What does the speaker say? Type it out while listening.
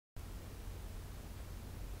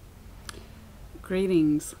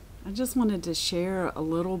Greetings. I just wanted to share a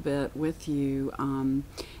little bit with you.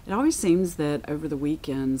 It always seems that over the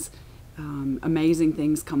weekends, amazing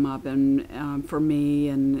things come up, and for me,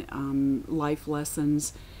 and life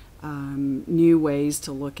lessons, new ways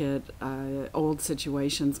to look at old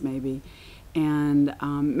situations, maybe. And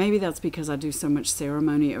maybe that's because I do so much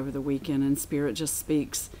ceremony over the weekend, and Spirit just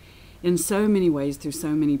speaks in so many ways through so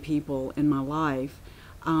many people in my life.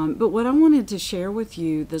 But what I wanted to share with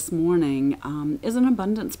you this morning is an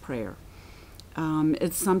abundance prayer.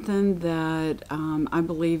 It's something that I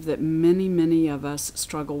believe that many of us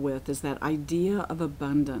struggle with, is that idea of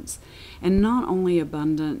abundance. And not only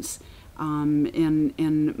abundance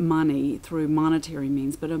in money through monetary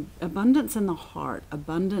means, but abundance in the heart,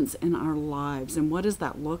 abundance in our lives. And what does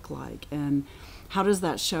that look like? And how does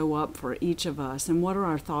that show up for each of us? And what are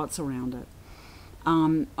our thoughts around it?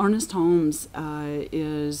 Ernest Holmes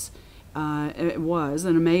was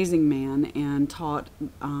an amazing man and taught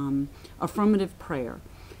affirmative prayer.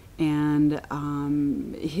 And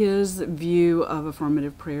his view of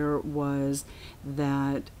affirmative prayer was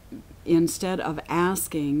that instead of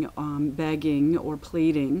asking, begging, or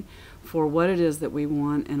pleading for what it is that we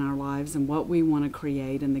want in our lives and what we want to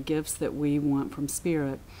create and the gifts that we want from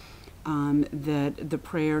Spirit, that the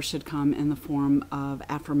prayer should come in the form of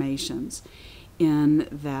affirmations, in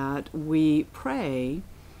that we pray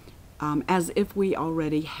as if we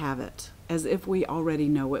already have it, as if we already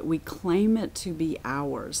know it. We claim it to be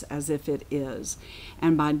ours as if it is.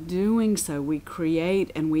 And by doing so, we create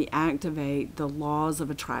and we activate the laws of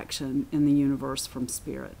attraction in the universe from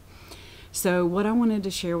Spirit. So what I wanted to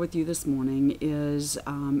share with you this morning is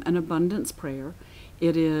an abundance prayer.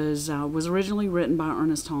 It was originally written by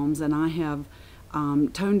Ernest Holmes, and I have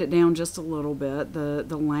toned it down just a little bit,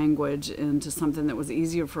 the language, into something that was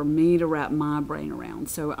easier for me to wrap my brain around.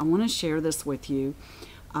 So I want to share this with you,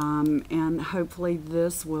 and hopefully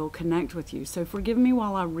this will connect with you. So forgive me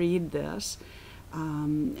while I read this,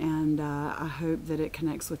 and I hope that it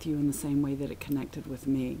connects with you in the same way that it connected with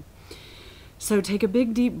me. So take a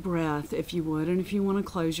big deep breath if you would, and if you want to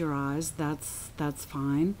close your eyes, that's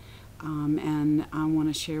fine. And I want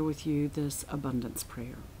to share with you this abundance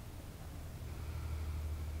prayer.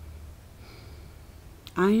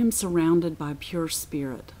 I am surrounded by pure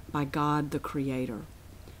spirit, by God the Creator.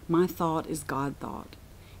 My thought is God thought,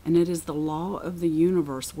 and it is the law of the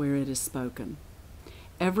universe where it is spoken.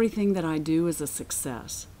 Everything that I do is a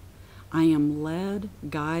success. I am led,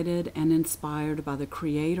 guided, and inspired by the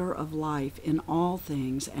Creator of life in all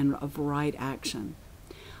things and of right action.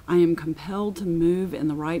 I am compelled to move in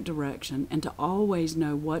the right direction and to always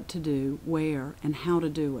know what to do, where, and how to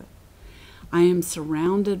do it. I am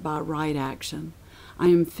surrounded by right action. I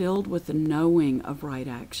am filled with the knowing of right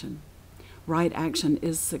action. Right action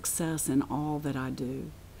is success in all that I do.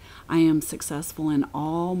 I am successful in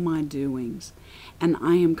all my doings, and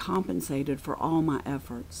I am compensated for all my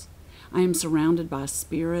efforts. I am surrounded by a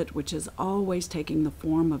spirit which is always taking the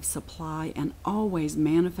form of supply and always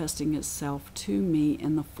manifesting itself to me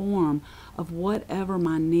in the form of whatever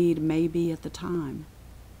my need may be at the time.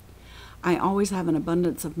 I always have an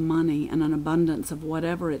abundance of money and an abundance of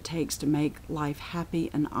whatever it takes to make life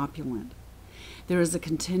happy and opulent. There is a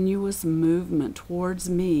continuous movement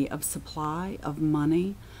towards me of supply, of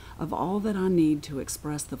money, of all that I need to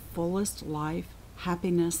express the fullest life,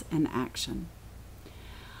 happiness, and action.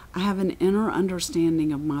 I have an inner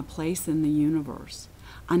understanding of my place in the universe.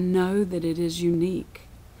 I know that it is unique.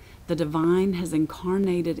 The divine has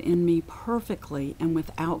incarnated in me perfectly and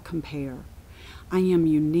without compare. I am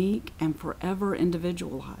unique and forever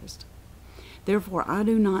individualized. Therefore, I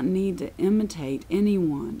do not need to imitate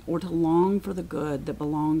anyone or to long for the good that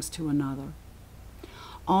belongs to another.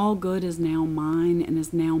 All good is now mine and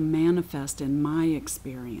is now manifest in my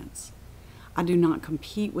experience. I do not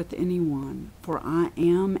compete with anyone, for I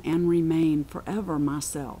am and remain forever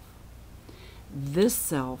myself. This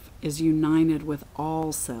self is united with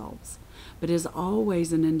all selves, but is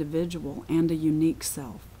always an individual and a unique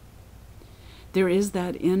self. There is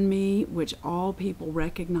that in me which all people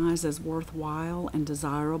recognize as worthwhile and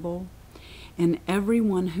desirable, and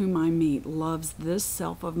everyone whom I meet loves this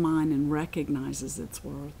self of mine and recognizes its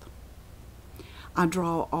worth. I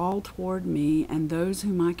draw all toward me, and those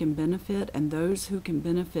whom I can benefit and those who can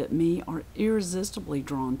benefit me are irresistibly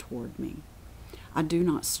drawn toward me. I do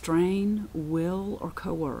not strain, will, or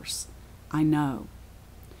coerce. I know.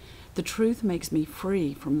 The truth makes me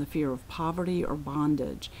free from the fear of poverty or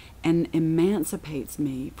bondage and emancipates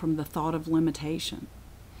me from the thought of limitation.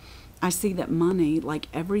 I see that money, like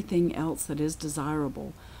everything else that is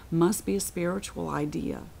desirable, must be a spiritual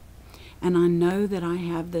idea, And I know that I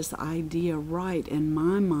have this idea right in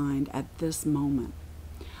my mind at this moment.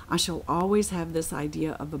 I shall always have this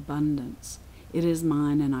idea of abundance. It is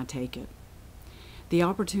mine and I take it. The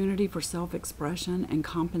opportunity for self-expression and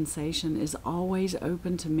compensation is always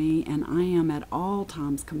open to me, and I am at all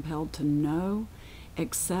times compelled to know,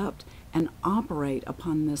 accept, and operate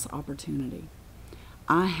upon this opportunity.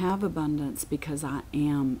 I have abundance because I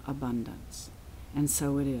am abundance, and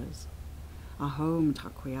so it is. Aho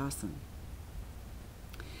mtakwiasan.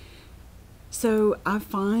 So I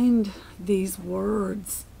find these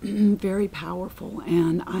words very powerful,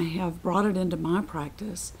 and I have brought it into my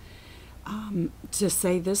practice to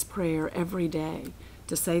say this prayer every day,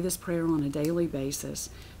 to say this prayer on a daily basis,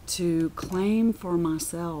 to claim for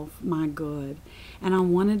myself my good. And I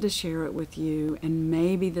wanted to share it with you, and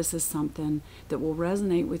maybe this is something that will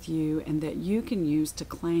resonate with you and that you can use to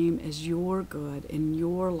claim as your good in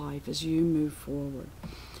your life as you move forward.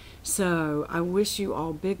 So I wish you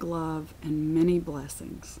all big love and many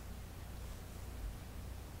blessings.